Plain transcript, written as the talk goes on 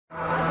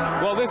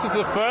Well, this is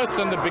the first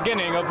and the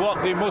beginning of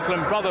what the Muslim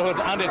Brotherhood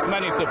and its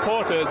many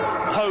supporters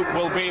hope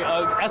will be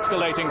an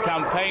escalating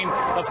campaign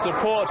of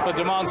support for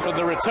demands for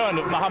the return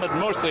of Mohamed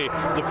Morsi,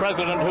 the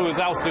president who was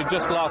ousted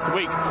just last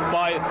week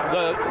by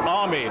the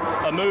army,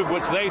 a move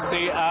which they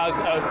see as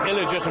an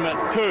illegitimate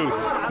coup.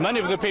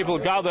 Many of the people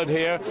gathered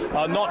here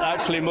are not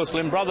actually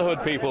Muslim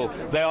Brotherhood people.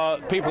 They are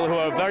people who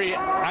are very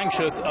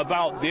anxious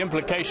about the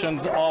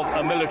implications of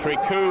a military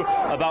coup,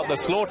 about the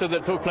slaughter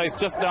that took place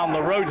just down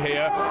the road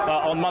here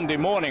on Monday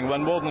morning,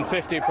 when more than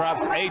 50,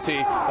 perhaps 80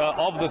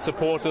 of the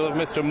supporters of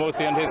Mr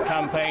Morsi and his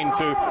campaign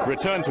to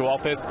return to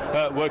office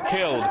were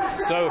killed.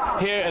 So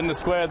here in the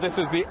square, this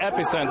is the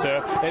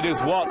epicenter. It is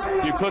what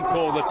you could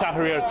call the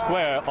Tahrir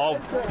Square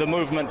of the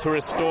movement to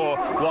restore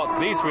what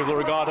these people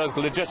regard as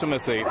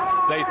legitimacy.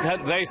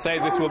 They say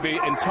this will be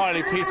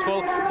entirely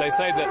peaceful. They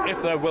say that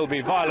if there will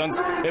be violence,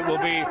 it will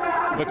be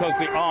because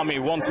the army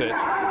wants it.